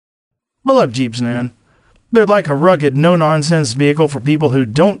I love Jeeps, man. They're like a rugged, no-nonsense vehicle for people who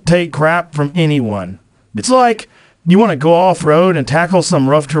don't take crap from anyone. It's like, you want to go off-road and tackle some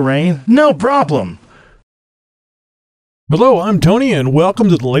rough terrain? No problem. Hello, I'm Tony, and welcome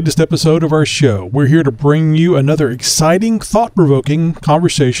to the latest episode of our show. We're here to bring you another exciting, thought-provoking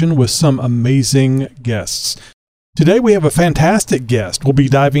conversation with some amazing guests. Today we have a fantastic guest. We'll be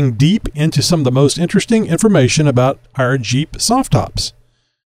diving deep into some of the most interesting information about our Jeep soft tops.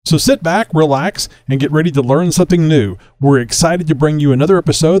 So sit back, relax, and get ready to learn something new. We're excited to bring you another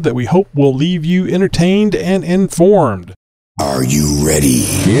episode that we hope will leave you entertained and informed. Are you ready?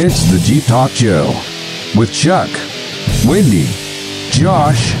 It's the Jeep Talk Show with Chuck, Wendy,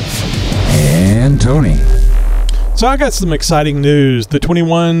 Josh, and Tony. So I got some exciting news. The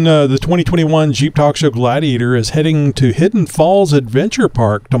 2021 Jeep Talk Show Gladiator is heading to Hidden Falls Adventure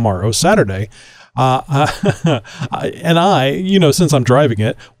Park tomorrow, Saturday. And I, since I'm driving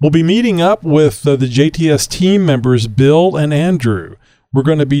it, will be meeting up with the JTS team members, Bill and Andrew. We're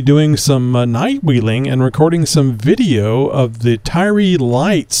going to be doing some night wheeling and recording some video of the Tyree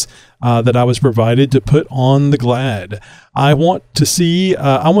lights that I was provided to put on the Glad. I want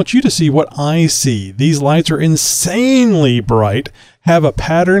you to see what I see. These lights are insanely bright, have a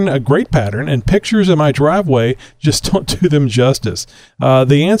great pattern, and pictures in my driveway just don't do them justice.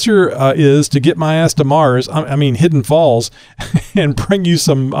 The answer is to get my ass to Mars, Hidden Falls, and bring you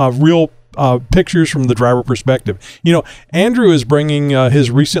some real pictures from the driver perspective. Andrew is bringing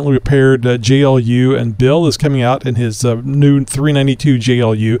his recently repaired JLU, and Bill is coming out in his new 392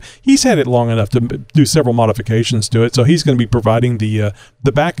 JLU. He's had it long enough to do several modifications to it, so he's going to be providing the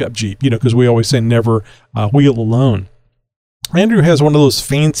backup Jeep, because we always say never wheel alone. Andrew has one of those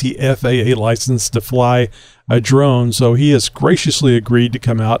fancy FAA license to fly a drone, so he has graciously agreed to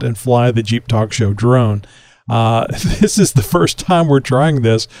come out and fly the Jeep Talk Show drone. This is the first time we're trying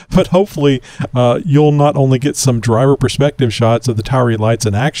this, but hopefully you'll not only get some driver perspective shots of the Tyree lights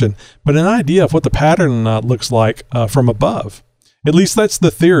in action, but an idea of what the pattern looks like from above. At least that's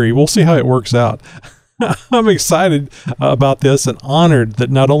the theory. We'll see how it works out. I'm excited about this and honored that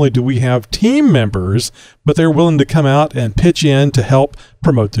not only do we have team members, but they're willing to come out and pitch in to help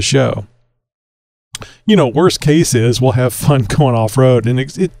promote the show. Worst case is we'll have fun going off-road, and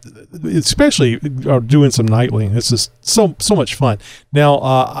especially doing some night wheeling. It's just so much fun. Now,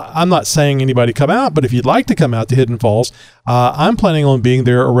 I'm not saying anybody come out, but if you'd like to come out to Hidden Falls, I'm planning on being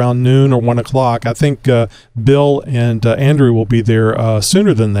there around noon or 1 o'clock. I think Bill and Andrew will be there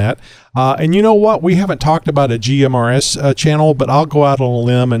sooner than that. And you know what? We haven't talked about a GMRS channel, but I'll go out on a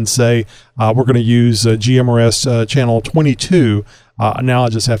limb and say we're going to use GMRS channel 22. Now I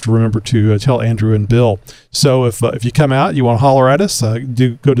just have to remember to tell Andrew and Bill. So if you come out, you want to holler at us,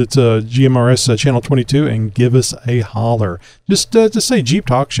 do go to GMRS channel 22 and give us a holler. Just say Jeep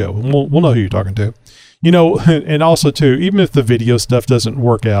Talk Show, and we'll know who you're talking to. And also too, even if the video stuff doesn't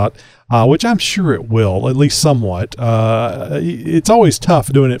work out, which I'm sure it will, at least somewhat, it's always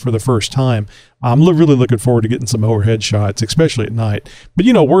tough doing it for the first time. I'm really looking forward to getting some overhead shots, especially at night. But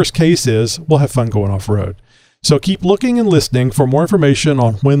worst case is we'll have fun going off road. So keep looking and listening for more information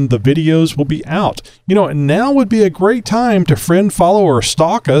on when the videos will be out. And now would be a great time to friend, follow, or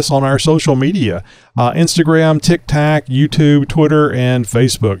stalk us on our social media. Instagram, TikTok, YouTube, Twitter, and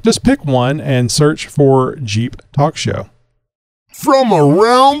Facebook. Just pick one and search for Jeep Talk Show. From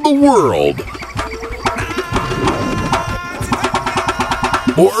around the world.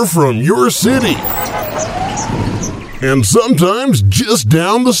 Or from your city. And sometimes just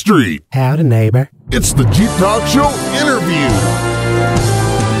down the street. Howdy, neighbor. It's the Jeep Talk Show interview.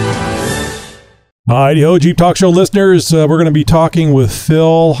 Hi-ho, Jeep Talk Show listeners. We're going to be talking with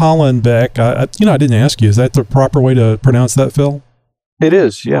Phil Hollenbeck. I didn't ask you. Is that the proper way to pronounce that, Phil? It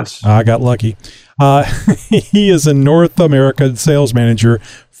is, yes. I got lucky. He is a North American sales manager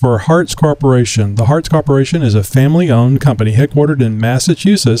for Hartz Corporation. The Hartz Corporation is a family-owned company headquartered in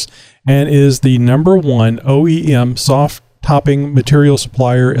Massachusetts and is the #1 OEM soft topping material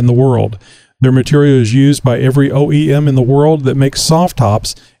supplier in the world. Their material is used by every OEM in the world that makes soft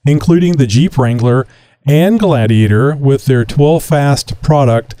tops, including the Jeep Wrangler and Gladiator with their 12-fast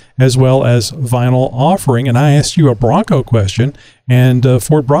product, as well as vinyl offering. And I asked you a Bronco question, and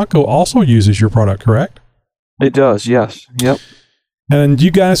Ford Bronco also uses your product, correct? It does, yes. Yep. And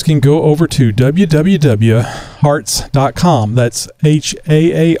you guys can go over to www.hartz.com. That's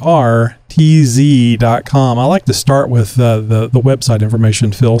HAARTZ.com. I like to start with the website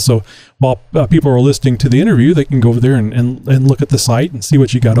information, Phil. So while people are listening to the interview, they can go over there and look at the site and see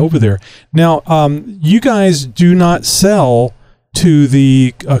what you got over there. Now, you guys do not sell to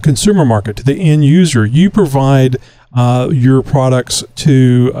the consumer market, to the end user. You provide your products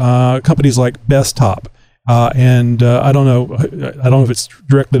to companies like Bestop. I don't know if it's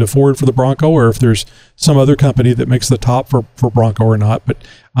directly to Ford for the Bronco or if there's some other company that makes the top for Bronco or not. But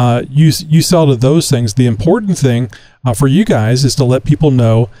you sell to those things. The important thing for you guys is to let people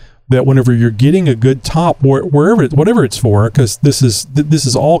know that whenever you're getting a good top, whatever it's for, because this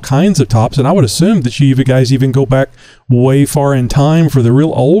is all kinds of tops, and I would assume that you guys even go back way far in time for the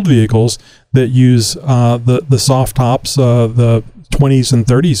real old vehicles that use the soft tops, the 20s and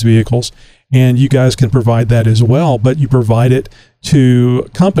 30s vehicles, and you guys can provide that as well, but you provide it to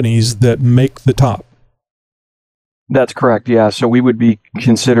companies that make the top. That's correct, yeah. So we would be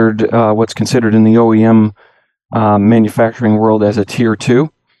considered what's considered in the OEM manufacturing world as a tier 2.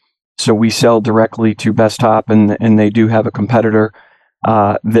 So we sell directly to Bestop, and they do have a competitor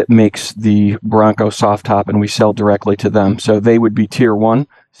that makes the Bronco soft top, and we sell directly to them. So they would be tier 1,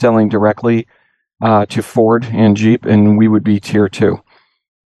 selling directly to Ford and Jeep, and we would be tier 2.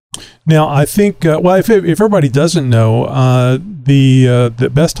 Now, I think, if everybody doesn't know, the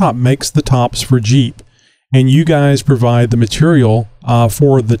Bestop makes the tops for Jeep, and you guys provide the material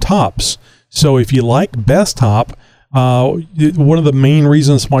for the tops. So if you like Bestop, one of the main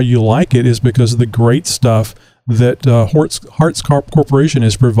reasons why you like it is because of the great stuff that Hartz Corporation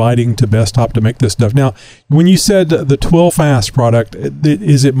is providing to Bestop to make this stuff. Now, when you said the Twill Fast product,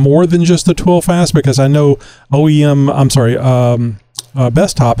 is it more than just the Twill Fast? Because I know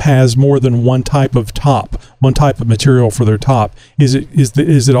Bestop has more than one type of top, one type of material for their top. Is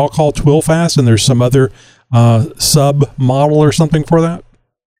it all called Twill Fast, and there's some other sub model or something for that?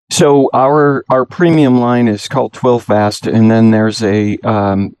 So our premium line is called Twill Fast, and then there's a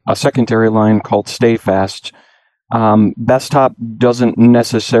secondary line called Stay Fast. Bestop doesn't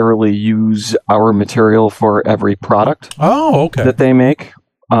necessarily use our material for every product that they make.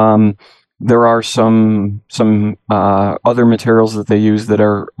 There are some other materials that they use that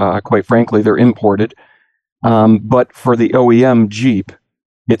are, quite frankly, they're imported. But for the OEM Jeep,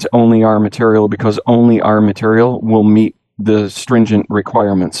 it's only our material, because only our material will meet the stringent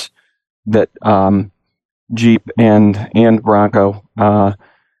requirements that Jeep and Bronco,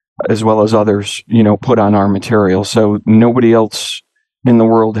 as well as others, put on our material. So nobody else in the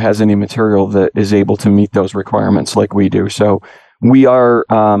world has any material that is able to meet those requirements like we do. So we are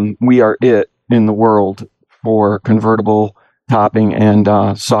it in the world for convertible topping and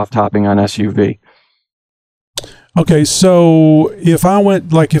soft topping on SUV. Okay, so if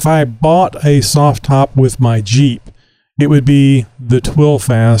I bought a soft top with my Jeep, it would be the Twill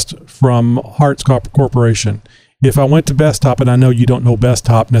Fast from Hartz Corporation. If I went to Bestop, and I know you don't know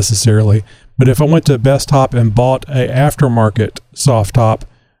Bestop necessarily, but if I went to Bestop and bought a aftermarket soft top,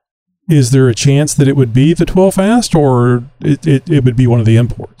 is there a chance that it would be the Twill Fast, or it would be one of the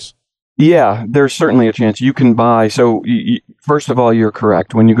imports? Yeah, there's certainly a chance. You can buy. So first of all, you're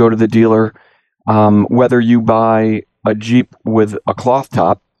correct. When you go to the dealer, whether you buy a Jeep with a cloth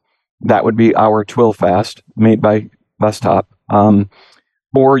top, that would be our Twill Fast made by Bestop.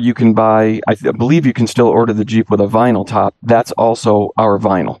 Or you can buy, I believe you can still order the Jeep with a vinyl top. That's also our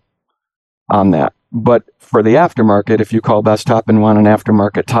vinyl on that. But for the aftermarket, if you call Bestop and want an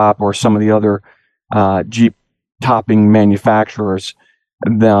aftermarket top, or some of the other Jeep topping manufacturers,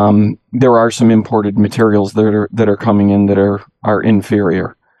 there are some imported materials that are coming in that are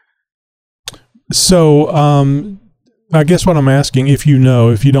inferior. So I guess what I'm asking, if you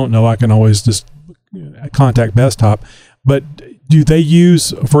don't know, I can always just contact Bestop. But do they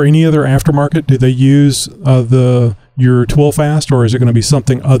use, for any other aftermarket, do they use your Twill Fast, or is it going to be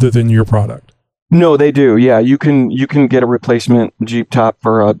something other than your product? No, they do. Yeah, you can get a replacement Jeep top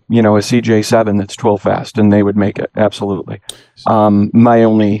for a CJ7 that's Twill Fast, and they would make it. Absolutely. My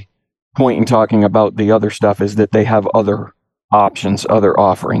only point in talking about the other stuff is that they have other options, other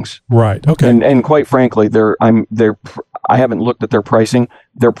offerings. Right. Okay. And quite frankly, I haven't looked at their pricing.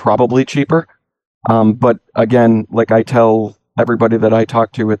 They're probably cheaper. But again, like I tell everybody that I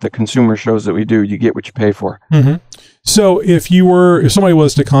talk to at the consumer shows that we do, you get what you pay for. Mm-hmm. So if somebody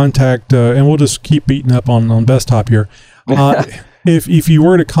was to contact, and we'll just keep beating up on Bestop here. If you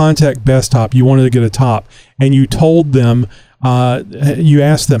were to contact Bestop, you wanted to get a top, and you told them, you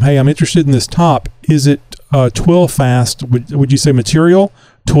asked them, hey, I'm interested in this top. Is it Twill Fast? Would you say material?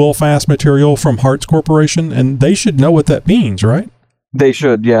 Twill Fast material from Hartz Corporation? And they should know what that means, right? They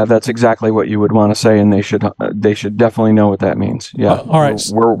should, yeah. That's exactly what you would want to say, and they should definitely know what that means. Yeah, all right.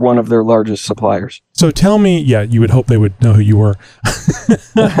 We're one of their largest suppliers. So tell me, yeah, you would hope they would know who you were.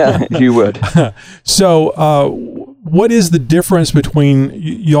 You would. So what is the difference between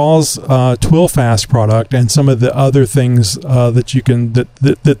y'all's TwillFast product and some of the other things that you can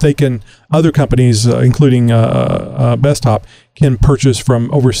that they can other companies, including Bestop, can purchase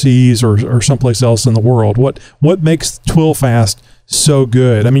from overseas or someplace else in the world? What makes TwillFast so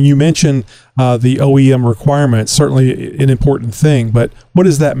good? I mean, you mentioned the OEM requirements, certainly an important thing, but what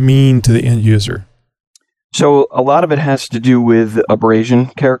does that mean to the end user? So a lot of it has to do with abrasion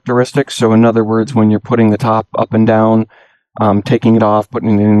characteristics. So in other words, when you're putting the top up and down, taking it off,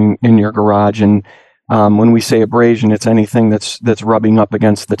 putting it in your garage, and when we say abrasion, it's anything that's rubbing up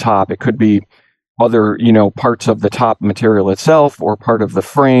against the top. It could be other, parts of the top material itself, or part of the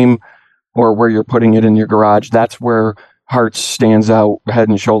frame, or where you're putting it in your garage. That's where Hartz stands out head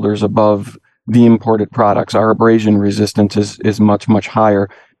and shoulders above the imported products. Our abrasion resistance is much, much higher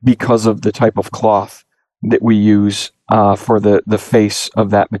because of the type of cloth that we use for the face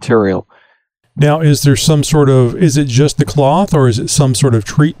of that material. Now, is there is it just the cloth, or is it some sort of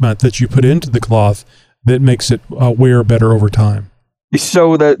treatment that you put into the cloth that makes it wear better over time?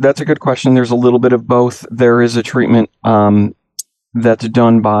 So that's a good question. There's a little bit of both. There is a treatment that's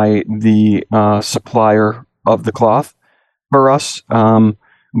done by the supplier of the cloth for us.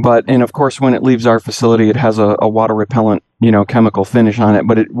 And of course, when it leaves our facility, it has a water repellent, chemical finish on it,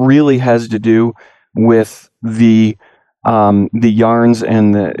 but it really has to do with the yarns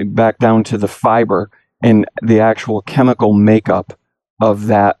and back down to the fiber and the actual chemical makeup of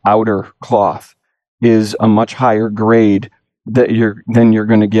that outer cloth is a much higher grade than you're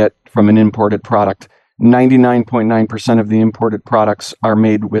going to get from an imported product. 99.9% of the imported products are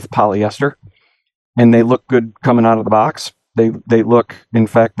made with polyester, and they look good coming out of the box. They look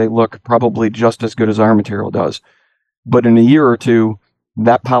probably just as good as our material does. But in a year or two,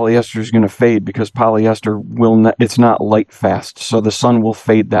 that polyester is going to fade because polyester it's not light fast. So the sun will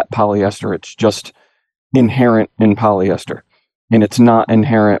fade that polyester. It's just inherent in polyester, and it's not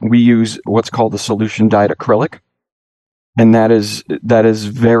inherent. We use what's called the solution dyed acrylic, and that is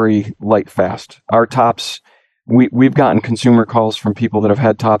very light fast. Our tops, we've gotten consumer calls from people that have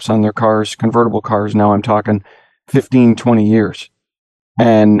had tops on their cars, convertible cars. Now I'm talking 15, 20 years.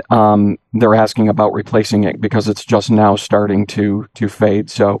 And they're asking about replacing it because it's just now starting to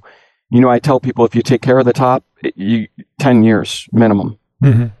fade. So, I tell people, if you take care of the top, 10 years minimum.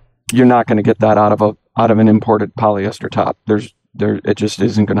 Mm-hmm. You're not going to get that out of an imported polyester top. It just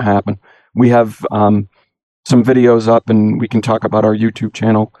isn't going to happen. We have some videos up, and we can talk about our YouTube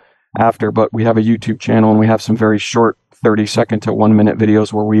channel after. But we have a YouTube channel, and we have some very short 30-second to 1-minute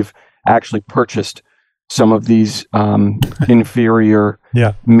videos where we've actually purchased some of these inferior,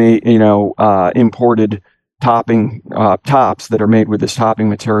 imported topping tops that are made with this topping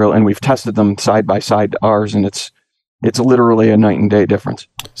material, and we've tested them side by side to ours, and it's literally a night and day difference.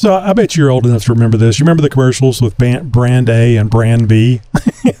 So I bet you're old enough to remember this. You remember the commercials with brand A and brand B?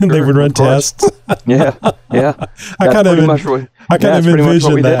 And they would run tests. Yeah. I kind of envisioned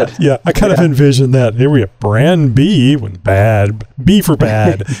that. Yeah, I kind of envisioned that. Here we have brand B when bad, B for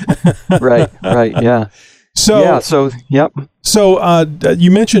bad. Right. Yeah. So yep. So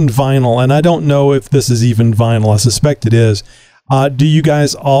you mentioned vinyl, and I don't know if this is even vinyl. I suspect it is. Do you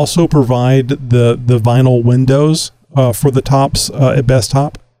guys also provide the vinyl windows for the tops at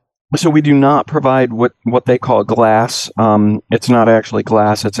Bestop? So we do not provide what they call glass. It's not actually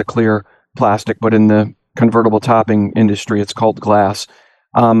glass; it's a clear plastic. But in the convertible topping industry, it's called glass,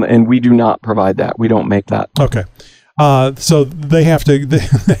 and we do not provide that. We don't make that. Okay. So they have to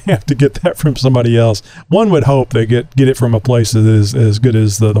get that from somebody else. One would hope they get it from a place that is as good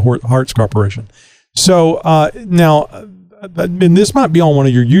as the Hartz Corporation. So now, and this might be on one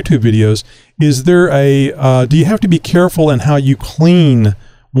of your YouTube videos. Is there do you have to be careful in how you clean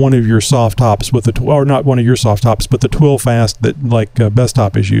one of your soft tops with or not one of your soft tops, but the TwillFast that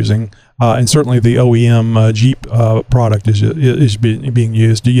Bestop is using, and certainly the OEM Jeep product is being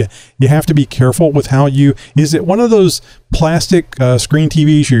used. Do you have to be careful with how you? Is it one of those plastic screen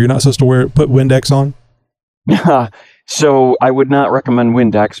TVs you're not supposed to put Windex on? So I would not recommend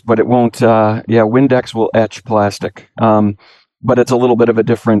Windex, but it won't. Windex will etch plastic, but it's a little bit of a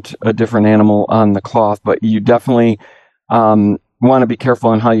different animal on the cloth. But you definitely want to be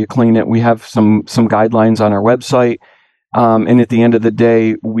careful on how you clean it. We have some guidelines on our website, and at the end of the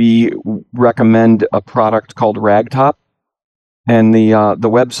day, we recommend a product called Ragtop, and the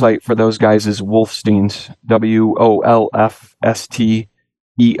website for those guys is Wolfsteins,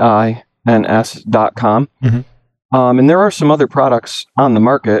 WOLFSTEINS.com. Mm-hmm. And there are some other products on the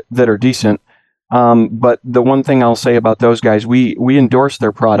market that are decent. But the one thing I'll say about those guys, we endorse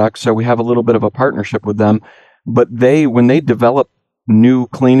their products, so we have a little bit of a partnership with them. But when they develop new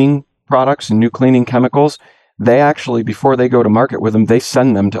cleaning products and new cleaning chemicals, they actually, before they go to market with them, they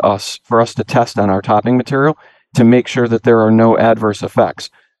send them to us for us to test on our topping material to make sure that there are no adverse effects.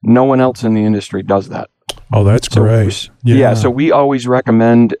 No one else in the industry does that. Oh, that's great. Yeah, so we always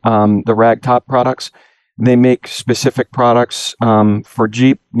recommend the Rag Top products. They make specific products for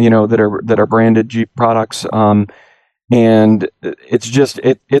Jeep, that are branded Jeep products, and it's just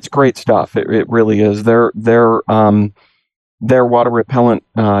it's great stuff. It really is. Their water repellent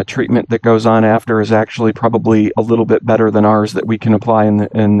treatment that goes on after is actually probably a little bit better than ours that we can apply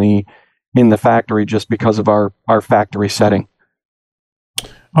in the factory just because of our factory setting.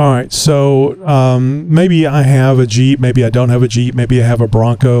 All right, so maybe I have a Jeep, maybe I don't have a Jeep, maybe I have a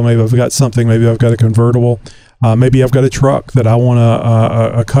Bronco, maybe I've got something, maybe I've got a convertible, maybe I've got a truck that I want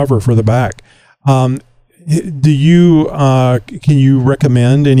a cover for the back. Can you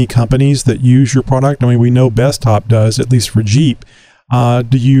recommend any companies that use your product? I mean, we know Best Top does, at least for Jeep. Are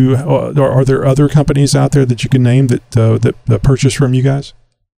there other companies out there that you can name that purchase from you guys?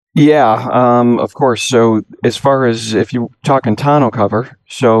 Yeah, of course. So as far as if you're talking tonneau cover,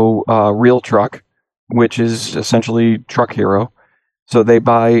 so Real Truck, which is essentially Truck Hero. So they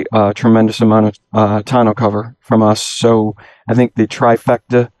buy a tremendous amount of tonneau cover from us. So I think the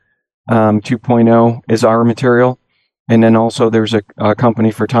Trifecta 2.0 is our material. And then also there's a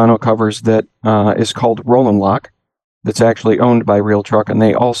company for tonneau covers that is called Roll & Lock that's actually owned by Real Truck, and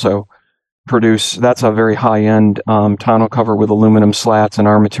they also produce, that's a very high-end tonneau cover with aluminum slats, and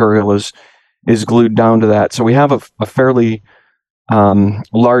our material is glued down to that. So we have a fairly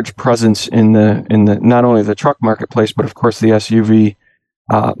large presence in the not only the truck marketplace, but of course the SUV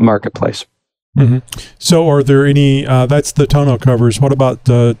marketplace. Mm-hmm. So are there any, that's the tonneau covers. What about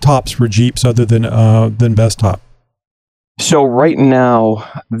tops for Jeeps other than Best Top? So right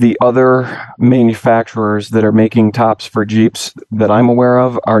now, the other manufacturers that are making tops for Jeeps that I'm aware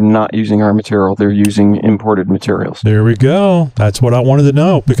of are not using our material. They're using imported materials. There we go. That's what I wanted to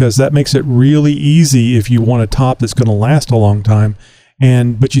know, because that makes it really easy if you want a top that's going to last a long time.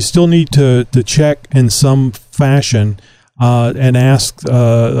 But you still need to check in some fashion and ask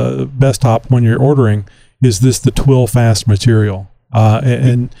Best Top when you're ordering, is this the Twill Fast material?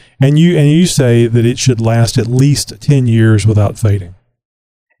 And you say that it should last at least 10 years without fading.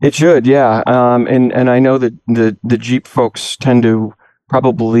 It should, yeah. And I know that the Jeep folks tend to,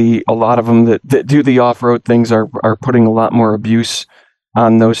 probably a lot of them that do the off-road things are putting a lot more abuse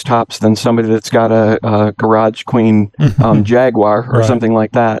on those tops than somebody that's got a Garage Queen Jaguar or right. something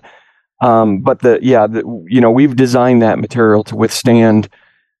like that. But we've designed that material to withstand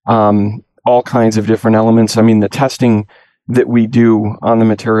all kinds of different elements. I mean, the testing that we do on the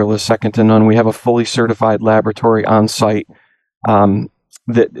material is second to none. We have a fully certified laboratory on site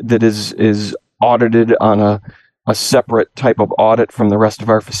that is audited on a separate type of audit from the rest of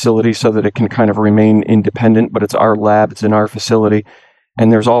our facility so that it can kind of remain independent, but it's our lab, it's in our facility. And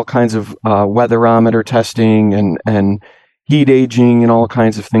there's all kinds of weatherometer testing and heat aging and all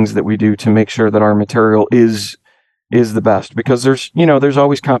kinds of things that we do to make sure that our material is the best, because there's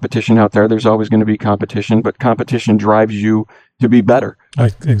always competition out there. There's always going to be competition, but competition drives you to be better.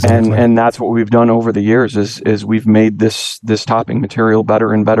 Exactly. And that's what we've done over the years is we've made this topping material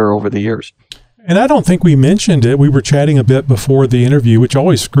better and better over the years. And I don't think we mentioned it. We were chatting a bit before the interview, which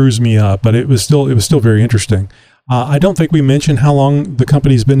always screws me up, but it was still very interesting. I don't think we mentioned how long the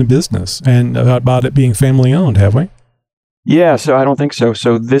company's been in business and about it being family owned, have we? Yeah, so I don't think so.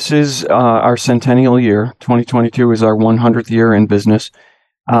 So this is our centennial year. 2022 is our 100th year in business.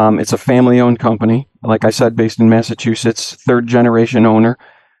 It's a family-owned company, like I said, based in Massachusetts, third-generation owner.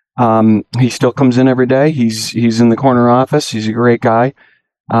 He still comes in every day. He's in the corner office. He's a great guy.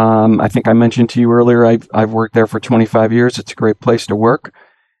 I think I mentioned to you earlier, I've worked there for 25 years. It's a great place to work.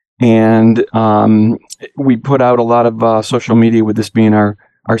 And we put out a lot of social media with this being our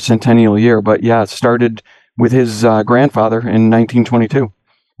centennial year. But yeah, it started with his grandfather in 1922.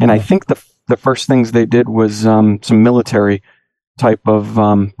 And I think the first things they did was some military type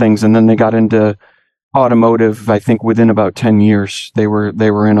of things. And then they got into automotive, I think within about 10 years. They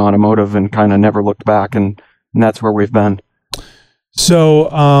were in automotive and kind of never looked back. And that's where we've been. So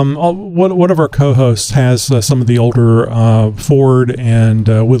one of our co-hosts has some of the older Ford and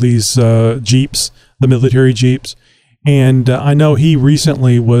Willys Jeeps, the military Jeeps. And I know he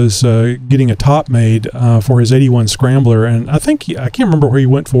recently was getting a top made for his 81 Scrambler, and I can't remember where he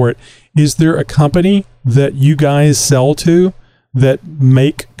went for it. Is there a company that you guys sell to that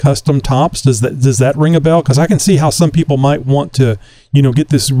make custom tops? Does that ring a bell? Because I can see how some people might want to, get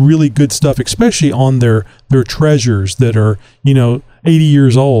this really good stuff, especially on their treasures that are 80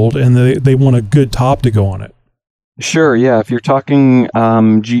 years old, and they want a good top to go on it. Sure, yeah. If you're talking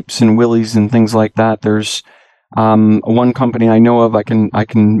Jeeps and Willys and things like that, there's One company I know of, I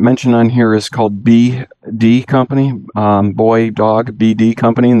can mention on here, is called BD Company, Boy Dog BD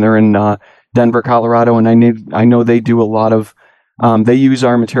Company, and they're in Denver, Colorado. And I know they do a lot of, they use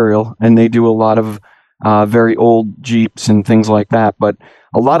our material, and they do a lot of very old Jeeps and things like that. But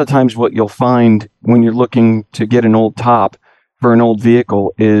a lot of times, what you'll find when you're looking to get an old top for an old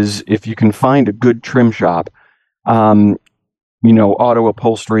vehicle is if you can find a good trim shop. Auto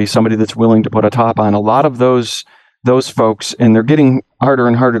upholstery, somebody that's willing to put a top on. A lot of those folks, and they're getting harder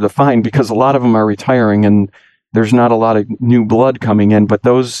and harder to find because a lot of them are retiring and there's not a lot of new blood coming in. But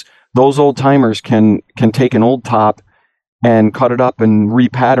those old timers can take an old top and cut it up and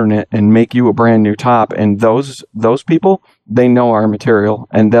repattern it and make you a brand new top. And those people, they know our material,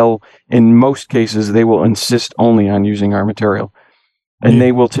 and in most cases, they will insist only on using our material. And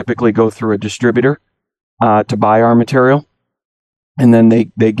they will typically go through a distributor to buy our material. And then they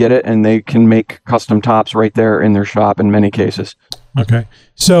get it, and they can make custom tops right there in their shop in many cases. Okay.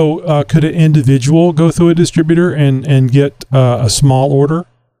 So could an individual go through a distributor and get a small order?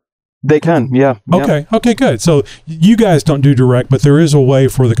 They can, yeah. Okay. Okay, good. So you guys don't do direct, but there is a way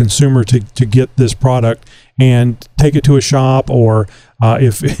for the consumer to get this product and take it to a shop, or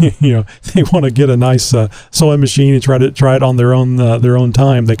if they want to get a nice sewing machine and try it on their own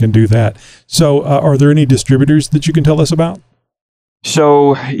time, they can do that. So are there any distributors that you can tell us about?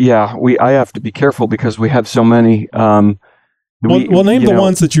 So yeah, I have to be careful because we have so many. Well, name the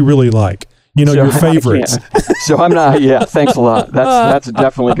ones that you really like. Your favorites. So I'm not. Yeah, thanks a lot. That's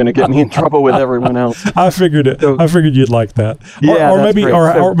definitely going to get me in trouble with everyone else. I figured it. I figured you'd like that. Yeah,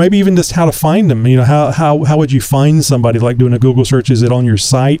 or maybe even just how to find them. How would you find somebody? Like doing a Google search? Is it on your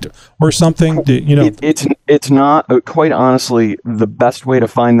site or something? It's not. Quite honestly, the best way to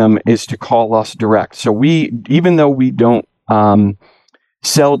find them is to call us direct. So even though we don't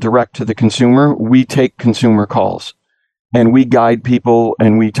sell direct to the consumer, we take consumer calls. And we guide people,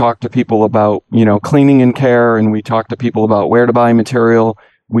 and we talk to people about, cleaning and care, and we talk to people about where to buy material.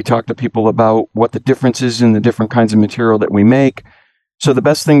 We talk to people about what the difference is in the different kinds of material that we make. So the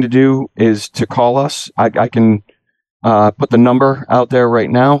best thing to do is to call us. I can put the number out there right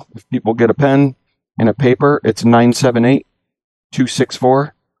now. If people get a pen and a paper, it's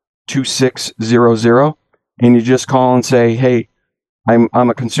 978-264-2600. And you just call and say, hey, I'm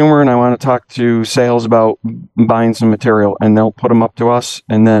a consumer and I want to talk to sales about buying some material, and they'll put them up to us,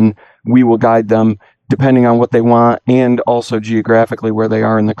 and then we will guide them depending on what they want and also geographically where they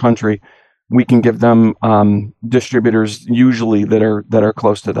are in the country. We can give them distributors usually that are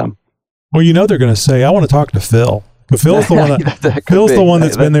close to them. Well, they're going to say, I want to talk to Phil. But Phil's the one. Phil's the one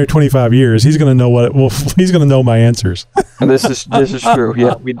that's been there 25 years. He's going to know he's going to know my answers. This is true.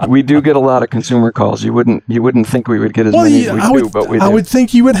 Yeah, we do get a lot of consumer calls. You wouldn't think we would get as many as we do, but we do. I would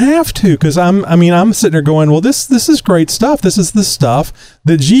think you would have to, because I'm sitting there going, well, this is great stuff. This is the stuff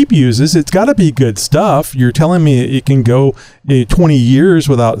that Jeep uses. It's got to be good stuff. You're telling me it can go 20 years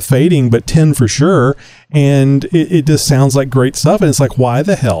without fading, but 10 for sure. And it just sounds like great stuff. And it's like, why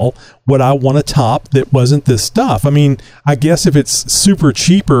the hell would I want a top that wasn't this stuff? I mean, I guess if it's super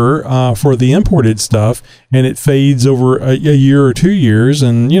cheaper for the imported stuff and it fades over a year or 2 years,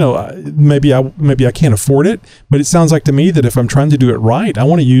 and maybe I can't afford it, but it sounds like to me that if I'm trying to do it right, I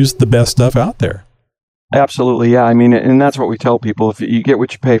want to use the best stuff out there. Absolutely, yeah. I mean, and that's what we tell people: if you get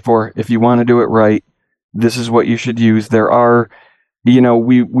what you pay for, if you want to do it right, this is what you should use. There are,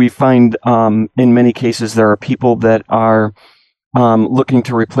 we find in many cases there are people that are looking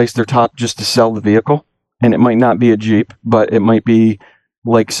to replace their top just to sell the vehicle. And it might not be a Jeep, but it might be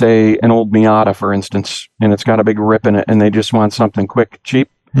like, say, an old Miata, for instance, and it's got a big rip in it, and they just want something quick, cheap.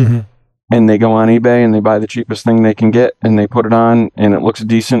 Mm-hmm. And they go on eBay and they buy the cheapest thing they can get, and they put it on, and it looks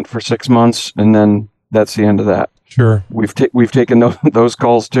decent for 6 months, and then that's the end of that. Sure. We've taken those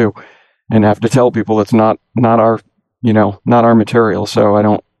calls too, and have to tell people it's not our material. So I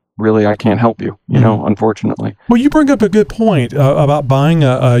can't help you, unfortunately. Well, you bring up a good point about buying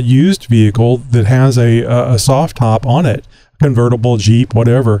a used vehicle that has a soft top on it, convertible, Jeep,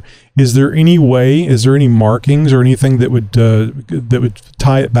 whatever. Is there any markings or anything that would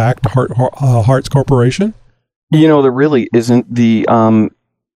tie it back to Hartz Corporation? There really isn't. I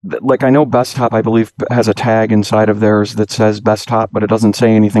know Best Top, I believe, has a tag inside of theirs that says Best Top, but it doesn't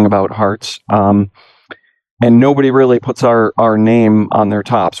say anything about Hartz. And nobody really puts our name on their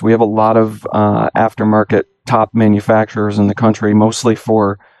tops. We have a lot of aftermarket top manufacturers in the country, mostly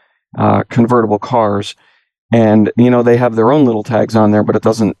for convertible cars. And, they have their own little tags on there, but it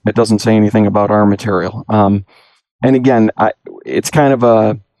doesn't say anything about our material. And again, it's kind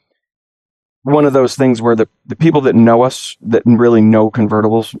of one of those things where the people that know us, that really know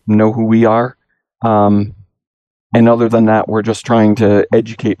convertibles, know who we are. And other than that, we're just trying to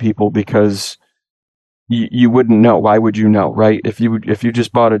educate people because you wouldn't know. Why would you know, right? If you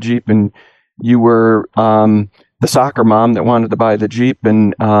just bought a Jeep and you were the soccer mom that wanted to buy the Jeep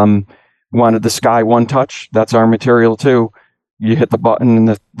and wanted the Sky One Touch, that's our material too. You hit the button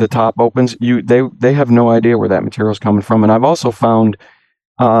and the top opens. They have no idea where that material is coming from. And I've also found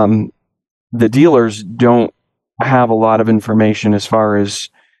the dealers don't have a lot of information as far as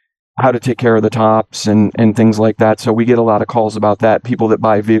how to take care of the tops and things like that. So we get a lot of calls about that. People that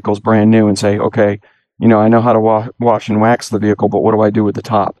buy vehicles brand new and say, okay, I know how to wash and wax the vehicle, but what do I do with the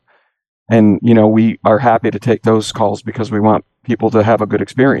top? And, we are happy to take those calls because we want people to have a good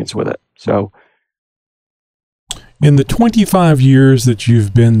experience with it. So in the 25 years that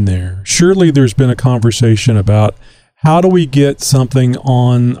you've been there, surely there's been a conversation about how do we get something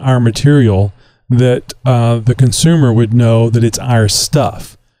on our material that the consumer would know that it's our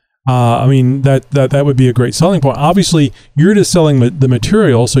stuff. That would be a great selling point. Obviously, you're just selling the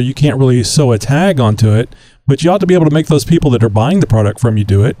material, so you can't really sew a tag onto it, but you ought to be able to make those people that are buying the product from you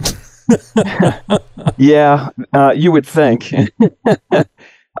do it. Yeah, you would think.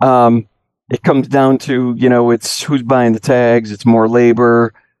 It comes down to, it's who's buying the tags, it's more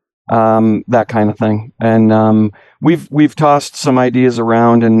labor, that kind of thing. And we've tossed some ideas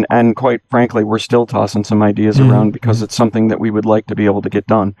around, and quite frankly, we're still tossing some ideas around because it's something that we would like to be able to get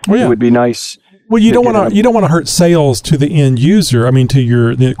done. Well, yeah. It would be nice. Well, you don't want to hurt sales to the end user. I mean,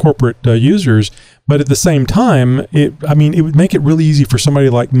 to the corporate users. But at the same time, it would make it really easy for somebody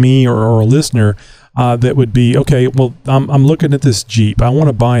like me or a listener that would be, okay, well, I'm looking at this Jeep. I want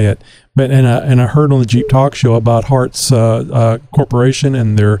to buy it. But and I heard on the Jeep Talk Show about Hartz Corporation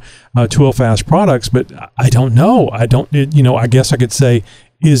and their 2 Fast products, but I don't know. I guess I could say,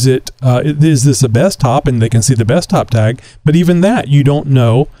 is this a best top? And they can see the best top tag. But even that, you don't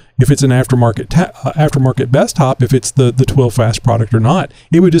know if it's an aftermarket best top, if it's the 12 Fast product or not.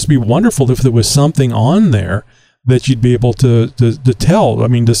 It would just be wonderful if there was something on there that you'd be able to tell. I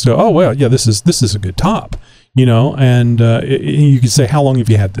mean, just go, oh well, yeah, this is a good top, and you could say, how long have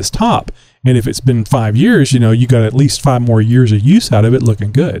you had this top? And if it's been 5 years, you got at least 5 more years of use out of it,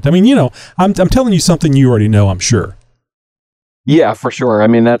 looking good. I mean, I'm telling you something you already know, I'm sure. Yeah, for sure. I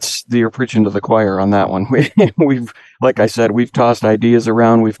mean, you're preaching to the choir on that one. We've, like I said, we've tossed ideas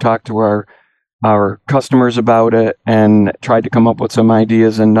around. We've talked to our customers about it and tried to come up with some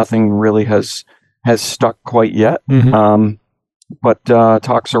ideas, and nothing really has stuck quite yet. Mm-hmm. But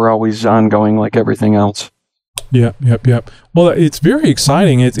talks are always ongoing, like everything else. Yep. Well, it's very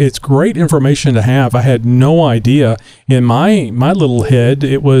exciting. It's great information to have. I had no idea. In my little head,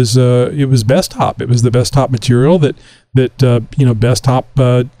 it was Best Top. It was the Best Top material that Best Top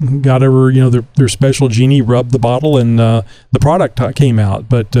got over. Their special genie rubbed the bottle and the product came out.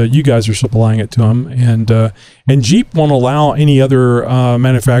 But you guys are supplying it to them, and Jeep won't allow any other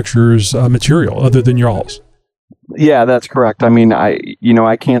manufacturer's material other than y'all's. Yeah, that's correct. I mean, I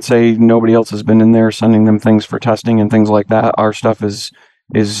can't say nobody else has been in there sending them things for testing and things like that. Our stuff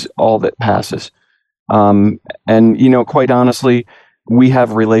is all that passes. And quite honestly, we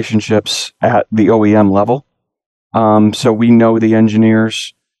have relationships at the OEM level. So we know the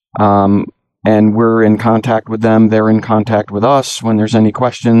engineers, and we're in contact with them. They're in contact with us when there's any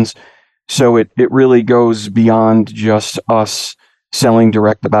questions. So it really goes beyond just us selling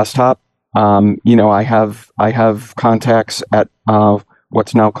direct to Best Top. I have contacts at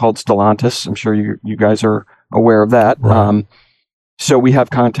what's now called Stellantis. I'm sure you guys are aware of that. Right. So we have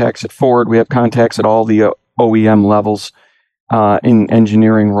contacts at Ford. We have contacts at all the OEM levels in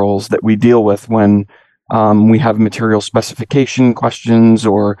engineering roles that we deal with when we have material specification questions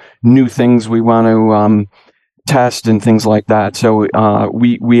or new things we want to test and things like that. So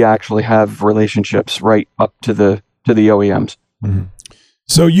we actually have relationships right up to the OEMs. Mm-hmm.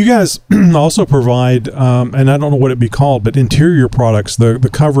 So you guys also provide, and I don't know what it'd be called, but interior products, the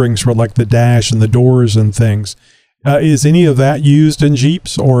coverings for like the dash and the doors and things. Is any of that used in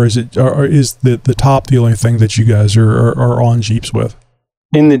Jeeps, or is the top the only thing that you guys are on Jeeps with?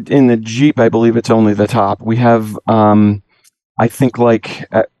 In the Jeep, I believe it's only the top. We have, I think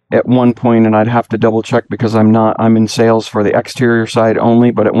at one point, and I'd have to double check because I'm in sales for the exterior side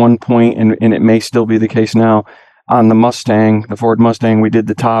only, but at one point, and it may still be the case now, on the Ford Mustang, we did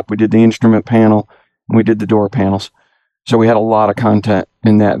the top, we did the instrument panel, and we did the door panels. So we had a lot of content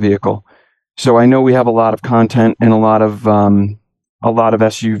in that vehicle. So I know we have a lot of content in a lot of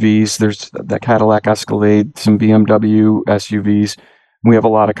SUVs. There's the Cadillac Escalade, some BMW SUVs. We have a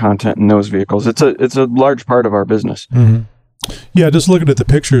lot of content in those vehicles. It's a large part of our business. Mm-hmm. Yeah, just looking at the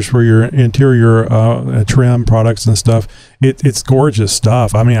pictures for your interior trim products and stuff, it's gorgeous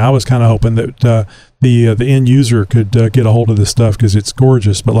stuff. I mean, I was kind of hoping that the end user could get a hold of this stuff because it's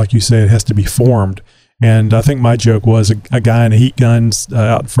gorgeous. But like you say, it has to be formed. And I think my joke was a guy in a heat gun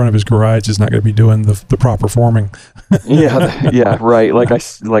out in front of his garage is not going to be doing the proper forming. yeah, right.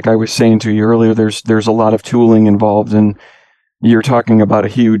 Like I was saying to you earlier, there's a lot of tooling involved, and you're talking about a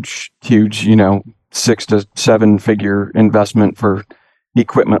huge, 6 to 7 figure investment for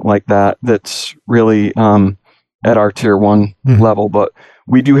equipment like that. That's really at our tier 1 level. But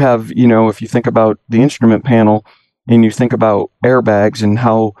we do have, if you think about the instrument panel and you think about airbags and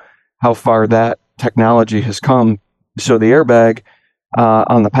how far that technology has come. So the airbag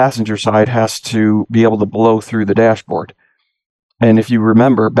on the passenger side has to be able to blow through the dashboard. And if you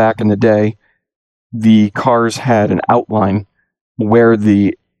remember back in the day, the cars had an outline where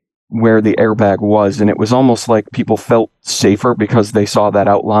the airbag was, and it was almost like people felt safer because they saw that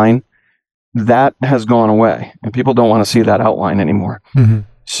outline. That has gone away, and people don't want to see that outline anymore.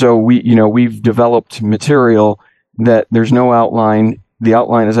 So we've developed material that there's no outline. The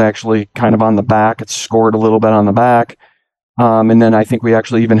outline is actually kind of on the back. It's scored a little bit on the back. And then I think we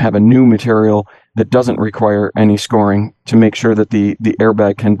actually even have a new material that doesn't require any scoring to make sure that the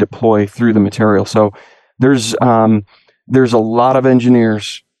airbag can deploy through the material. So there's a lot of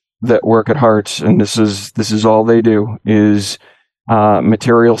engineers that work at Hartz, and this is all they do is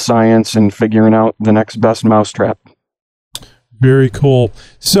material science and figuring out the next best mousetrap. Very cool.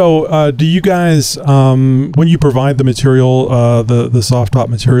 So, do you guys, when you provide the material, the soft top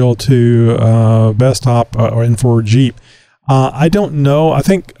material to Best Top and for Jeep, I don't know. I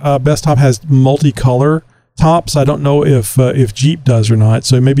think Best Top has multicolor tops. I don't know if Jeep does or not.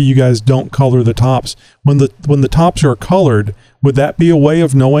 So maybe you guys don't color the tops. When the tops are colored, would that be a way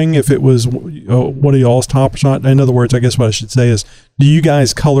of knowing if it was one of y'all's tops or not? In other words, I guess what I should say is, do you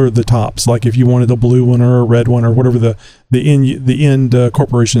guys color the tops? Like if you wanted a blue one or a red one or whatever the end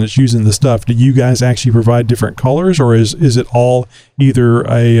corporation that's using the stuff, do you guys actually provide different colors, or is it all either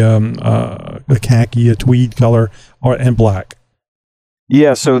a khaki, a tweed color, and black?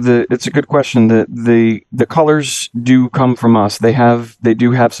 Yeah, so it's a good question. The colors do come from us. They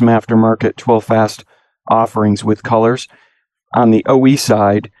do have some aftermarket 12 fast offerings with colors. On the OE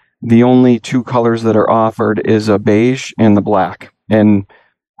side, the only 2 colors that are offered is a beige and the black. And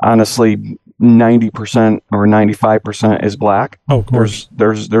honestly, 90% or 95% is black. Oh, of course.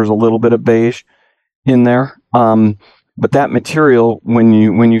 There's a little bit of beige in there. But that material, when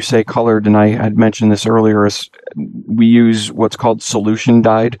you say colored, and I had mentioned this earlier, is we use what's called solution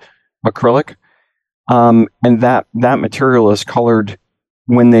dyed acrylic. And that material is colored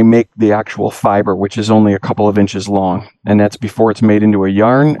when they make the actual fiber, which is only a couple of inches long. And that's before it's made into a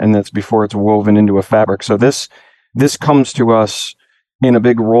yarn, and that's before it's woven into a fabric. So this comes to us in a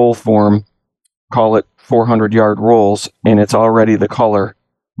big roll form, call it 400-yard rolls, and it's already the color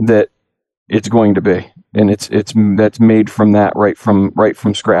that it's going to be. And that's made from that right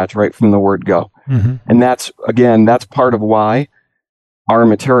from scratch, right from the word go. And that's part of why our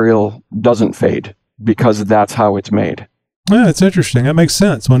material doesn't fade, because that's how it's made. Yeah, it's interesting. That makes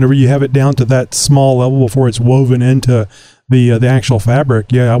sense. Whenever you have it down to that small level before it's woven into the actual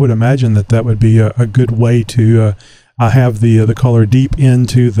fabric, yeah, I would imagine that would be a good way to have the color deep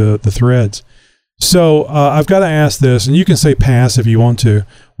into the threads. So I've got to ask this, and you can say pass if you want to.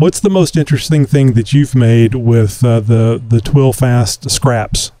 What's the most interesting thing that you've made with the Twill Fast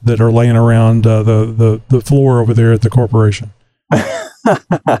scraps that are laying around the floor over there at the corporation?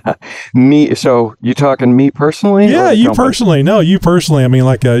 Me? So you talking me personally? Yeah, you personally. No, you personally. I mean,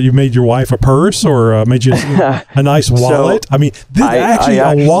 like you made your wife a purse, or made you a nice wallet. So, I mean,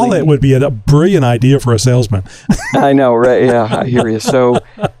 a wallet would be a brilliant idea for a salesman. I know, right? Yeah, I hear you. So,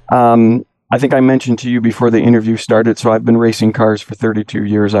 I think I mentioned to you before the interview started, so I've been racing cars for 32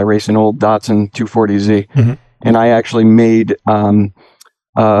 years. I race an old Datsun 240Z, and I actually made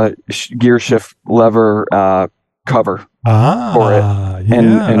gear shift lever cover for it.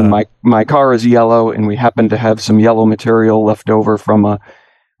 Yeah. And my car is yellow, and we happen to have some yellow material left over from a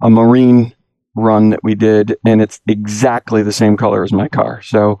marine run that we did, and it's exactly the same color as my car.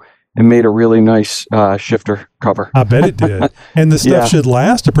 So it made a really nice shifter cover. I bet it did. And the stuff should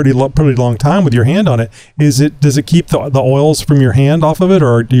last a pretty long time with your hand on it. Does it keep the oils from your hand off of it,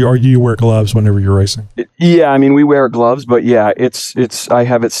 or do you wear gloves whenever you're racing? Yeah, I mean, we wear gloves, but yeah, I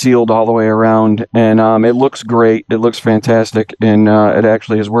have it sealed all the way around, and it looks great. It looks fantastic, and it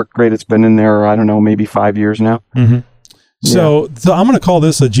actually has worked great. It's been in there, I don't know, maybe 5 years now. So I'm going to call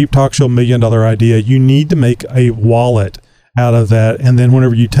this a Jeep Talk Show $1 million idea. You need to make a wallet out of that. And then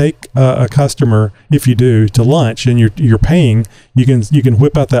whenever you take a customer, if you do, to lunch and you're paying, you can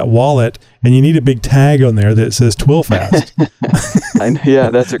whip out that wallet, and you need a big tag on there that says Twilfast. Yeah,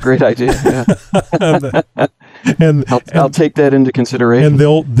 that's a great idea. Yeah. and I'll take that into consideration. And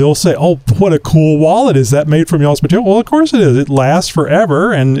they'll say, "Oh, what a cool wallet! Is that made from y'all's material?" Well, of course it is. It lasts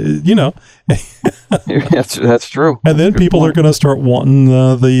forever, and that's true. And then people are going to start wanting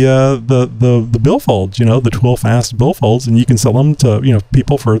the billfolds, the Twilfast billfolds, and you can sell them to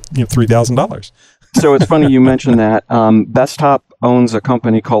people for $3,000. So it's funny you mentioned that. Bestop owns a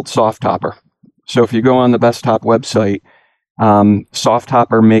company called Softtopper. So if you go on the Bestop website,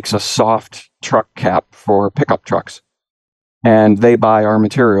 Softtopper makes a soft truck cap for pickup trucks, and they buy our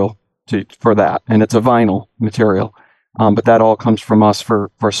material for that, and it's a vinyl material. But that all comes from us for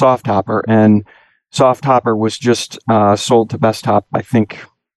Softtopper, and Softtopper was just sold to Bestop, I think,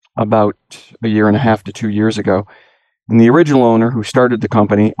 about 1.5 to 2 years ago. And the original owner who started the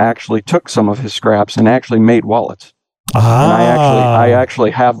company actually took some of his scraps and actually made wallets. And I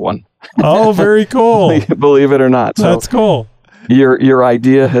actually have one. Oh, very cool. Believe it or not. So that's cool. Your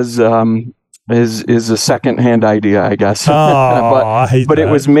idea is a second-hand idea, I guess. Oh, I hate but that.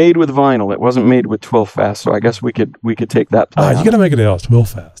 It was made with vinyl. It wasn't made with Twilfast, so I guess we could take that. You got to make it out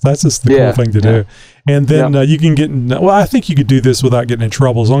Twilfast. That's just the cool thing to do. And then you can get. I think you could do this without getting in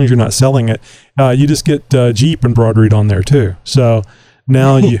trouble as long as you're not selling it. You just get Jeep embroidered on there too. So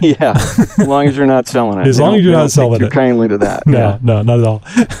now you. Yeah, as long as you're not selling it. As long as you're not selling too it. Kindly to that. No, not at all.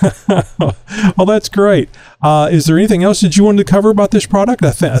 Well, that's great. Is there anything else that you wanted to cover about this product?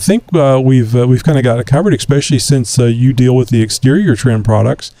 I think we've kind of got it covered, especially since you deal with the exterior trim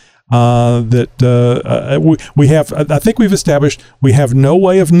products. We have. I think we've established we have no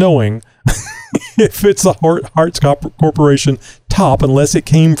way of knowing if it's a Hartz Corporation top unless it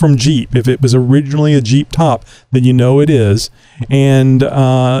came from Jeep. If it was originally a Jeep top, then you know it is. And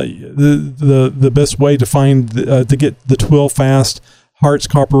the best way to find to get the Twilfast Hartz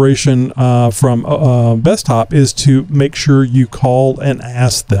Corporation from Bestop is to make sure you call and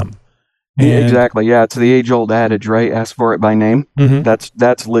ask them. Yeah, exactly. Yeah, it's the age-old adage, right? Ask for it by name. Mm-hmm.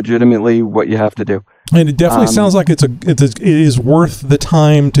 That's legitimately what you have to do. And it definitely sounds like it is worth the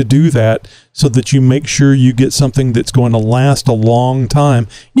time to do that, so that you make sure you get something that's going to last a long time.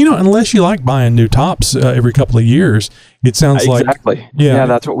 Unless you like buying new tops every couple of years, it sounds like exactly. Yeah,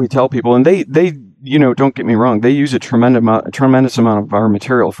 that's what we tell people, and they don't get me wrong, they use a tremendous amount of our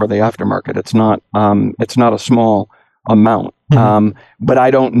material for the aftermarket. It's not a small amount, but I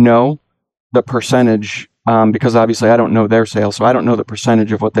don't know the percentage because obviously I don't know their sales, so I don't know the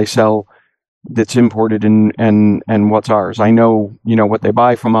percentage of what they sell that's imported and what's ours. I know what they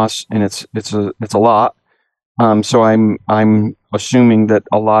buy from us, and it's a lot. So I'm assuming that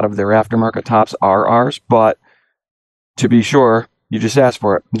a lot of their aftermarket tops are ours, but to be sure, you just ask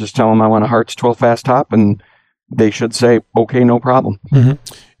for it. Just tell them I want a Hartz Twilfast top, and they should say, okay, no problem. Mm-hmm.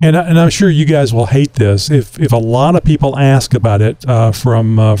 And I'm sure you guys will hate this if a lot of people ask about it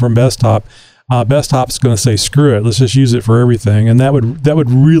from Bestop. Bestop's going to say, screw it, let's just use it for everything, and that would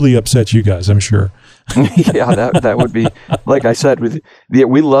really upset you guys, I'm sure. Yeah, that would be, like I said,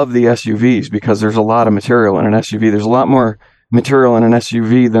 we love the SUVs because there's a lot of material in an SUV. There's a lot more material in an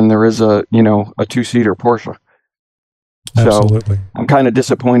SUV than there is a two-seater Porsche. Absolutely. So I'm kind of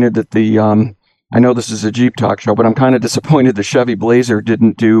disappointed that I know this is a Jeep talk show, but I'm kind of disappointed the Chevy Blazer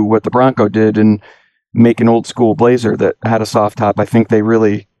didn't do what the Bronco did and make an old school Blazer that had a soft top. I think they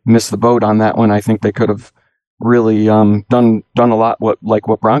really missed the boat on that one. I think they could have really done a lot like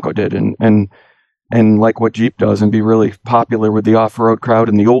what Bronco did and like what Jeep does, and be really popular with the off-road crowd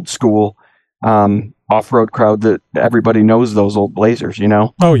and the old school off-road crowd that everybody knows those old Blazers,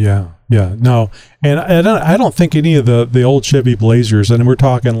 Oh yeah. Yeah, no, and I don't think any of the old Chevy Blazers, and we're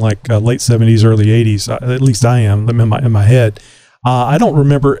talking like late 70s, early 80s, at least I am in my head. I don't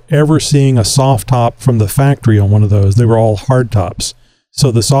remember ever seeing a soft top from the factory on one of those. They were all hard tops.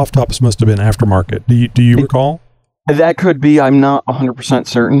 So the soft tops must have been aftermarket. Do you recall? That could be. I'm not 100%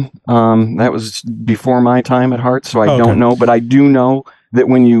 certain. That was before my time at Hartz, so I don't know. But I do know that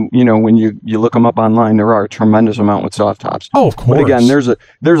when you look them up online, there are a tremendous amount with soft tops. Oh, of course. But again, there's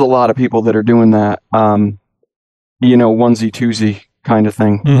a lot of people that are doing that, onesie twosie kind of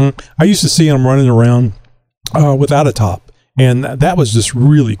thing. Mm-hmm. I used to see them running around without a top. And that was just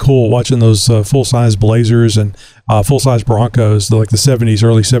really cool, watching those full-size Blazers and full-size Broncos, like the 70s,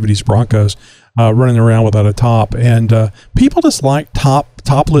 early 70s Broncos. running around without a top. And people just like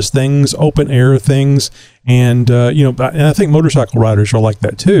topless things, open air things. And, and I think motorcycle riders are like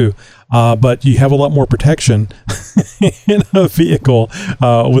that too. But you have a lot more protection in a vehicle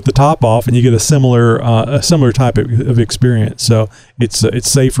with the top off, and you get a similar type of experience. So it's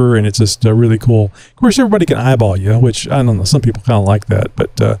safer, and it's just really cool. Of course, everybody can eyeball you, which I don't know. Some people kind of like that,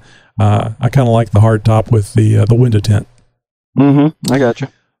 but I kind of like the hard top with the window tint. Mm-hmm. I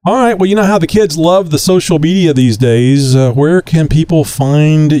gotcha. All right. Well, you know how the kids love the social media these days. Where can people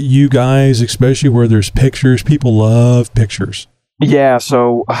find you guys, especially where there's pictures? People love pictures. Yeah,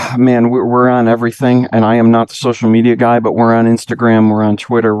 so, man, we're on everything, and I am not the social media guy, but we're on Instagram, we're on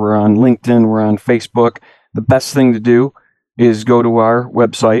Twitter, we're on LinkedIn, we're on Facebook. The best thing to do is go to our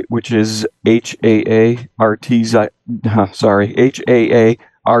website, which is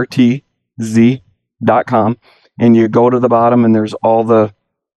HAARTZ.com, and you go to the bottom, and there's all the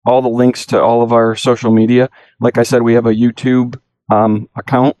links to all of our social media. Like I said, we have a YouTube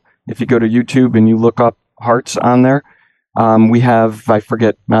account. If you go to YouTube and you look up Hearts on there, we have, I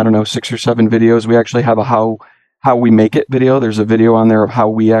don't know, 6 or 7 videos. We actually have a how we make it video. There's a video on there of how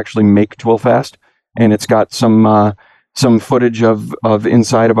we actually make TwilFast, and it's got some footage of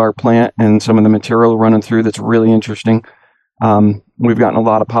inside of our plant and some of the material running through that's really interesting. We've gotten a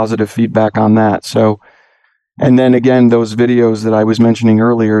lot of positive feedback on that. So, and then again, those videos that I was mentioning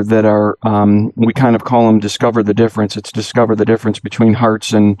earlier that are, we kind of call them Discover the Difference. It's Discover the Difference between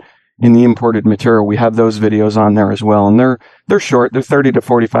Hearts and in the imported material. We have those videos on there as well. And they're short. They're 30 to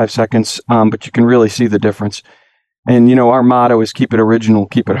 45 seconds, but you can really see the difference. And, our motto is keep it original,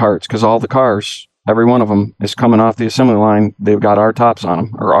 keep it Hearts, because all the cars, every one of them is coming off the assembly line. They've got our tops on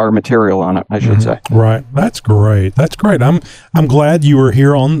them, or our material on it, I should say. Right. That's great. I'm glad you were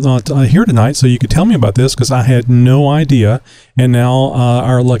here here tonight, so you could tell me about this, because I had no idea, and now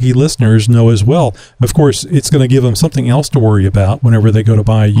our lucky listeners know as well. Of course, it's going to give them something else to worry about whenever they go to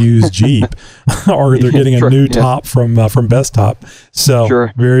buy a used Jeep, or they're getting a new top from Best Top. So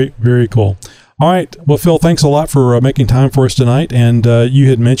sure. Very, very cool. All right. Well, Phil, thanks a lot for making time for us tonight. And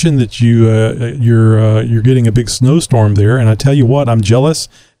you had mentioned that you're getting a big snowstorm there. And I tell you what, I'm jealous.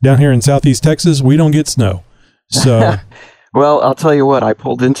 Down here in Southeast Texas, we don't get snow. So, well, I'll tell you what. I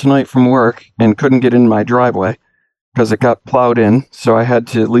pulled in tonight from work and couldn't get in my driveway because it got plowed in. So I had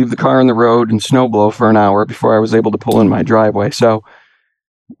to leave the car on the road and snow blow for an hour before I was able to pull in my driveway. So,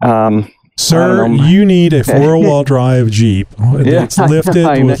 sir, you need a 4-wheel drive Jeep that's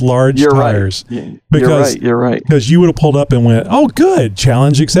lifted with large tires. Right. You're right. Because you would have pulled up and went, "Oh, good,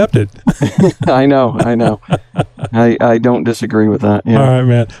 challenge accepted." I know. I don't disagree with that. Yeah. All right,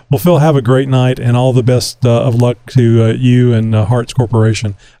 man. Well, Phil, have a great night, and all the best of luck to you and Hearts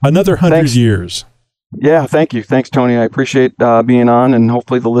Corporation. Another 100 years. Yeah, thank you. Thanks, Tony. I appreciate being on, and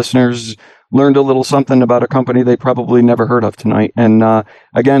hopefully the listeners learned a little something about a company they probably never heard of tonight. And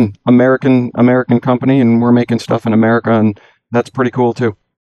again, American company, and we're making stuff in America, and that's pretty cool too.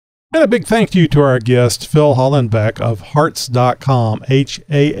 And a big thank you to our guest, Phil Hollenbeck of Hearts.com,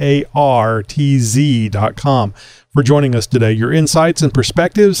 HAARTZ.com, for joining us today. Your insights and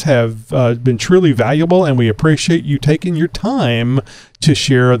perspectives have been truly valuable, and we appreciate you taking your time to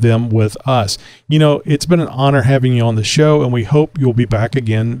share them with us. It's been an honor having you on the show, and we hope you'll be back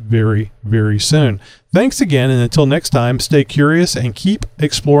again very, very soon. Thanks again, and until next time, stay curious and keep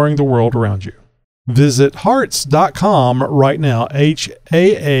exploring the world around you. Visit Hearts.com right now,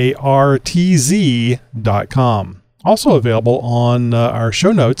 HAARTZ.com. Also available on our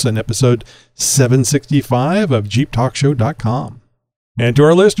show notes in episode 765 of JeepTalkShow.com. And to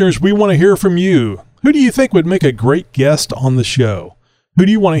our listeners, we want to hear from you. Who do you think would make a great guest on the show? Who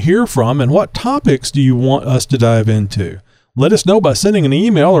do you want to hear from, and what topics do you want us to dive into? Let us know by sending an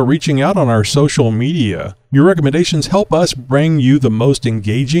email or reaching out on our social media. Your recommendations help us bring you the most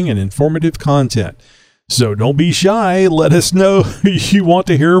engaging and informative content. So don't be shy. Let us know who you want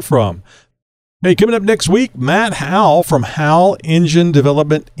to hear from. Hey, coming up next week, Matt Howell from Howell Engine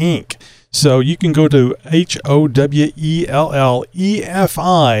Development, Inc. So you can go to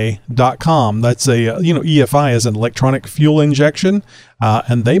HOWELLEFI.com. That's EFI is an electronic fuel injection,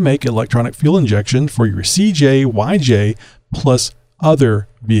 and they make electronic fuel injection for your CJ, YJ, plus other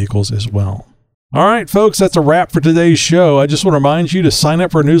vehicles as well. All right, folks, that's a wrap for today's show. I just want to remind you to sign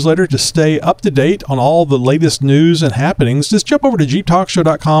up for a newsletter to stay up to date on all the latest news and happenings. Just jump over to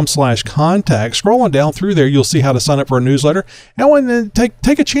jeeptalkshow.com/contact. Scroll on down through there. You'll see how to sign up for a newsletter. And take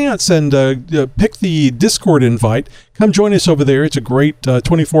a chance and pick the Discord invite. Come join us over there. It's a great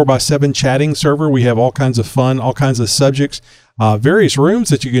 24/7 chatting server. We have all kinds of fun, all kinds of subjects. various rooms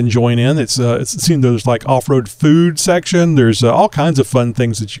that you can join in. It's seen there's like off-road food section. There's all kinds of fun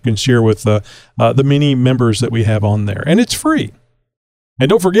things that you can share with the many members that we have on there, and it's free. And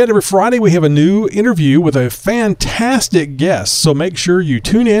don't forget, every Friday we have a new interview with a fantastic guest. So make sure you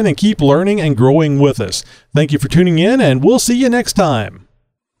tune in and keep learning and growing with us. Thank you for tuning in, and we'll see you next time.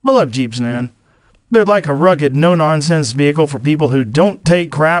 I love Jeeps, man. They're like a rugged, no-nonsense vehicle for people who don't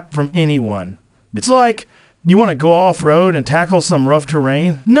take crap from anyone. It's like, you want to go off-road and tackle some rough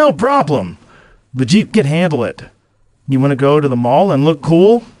terrain? No problem. The Jeep can handle it. You want to go to the mall and look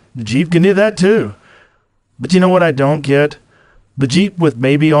cool? The Jeep can do that too. But you know what I don't get? The Jeep with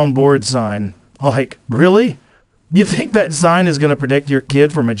baby on board sign. Like, really? You think that sign is going to protect your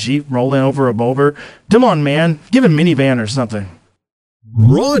kid from a Jeep rolling over a boulder? Come on, man. Give him a minivan or something.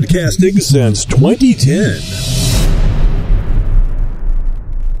 Broadcasting since 2010.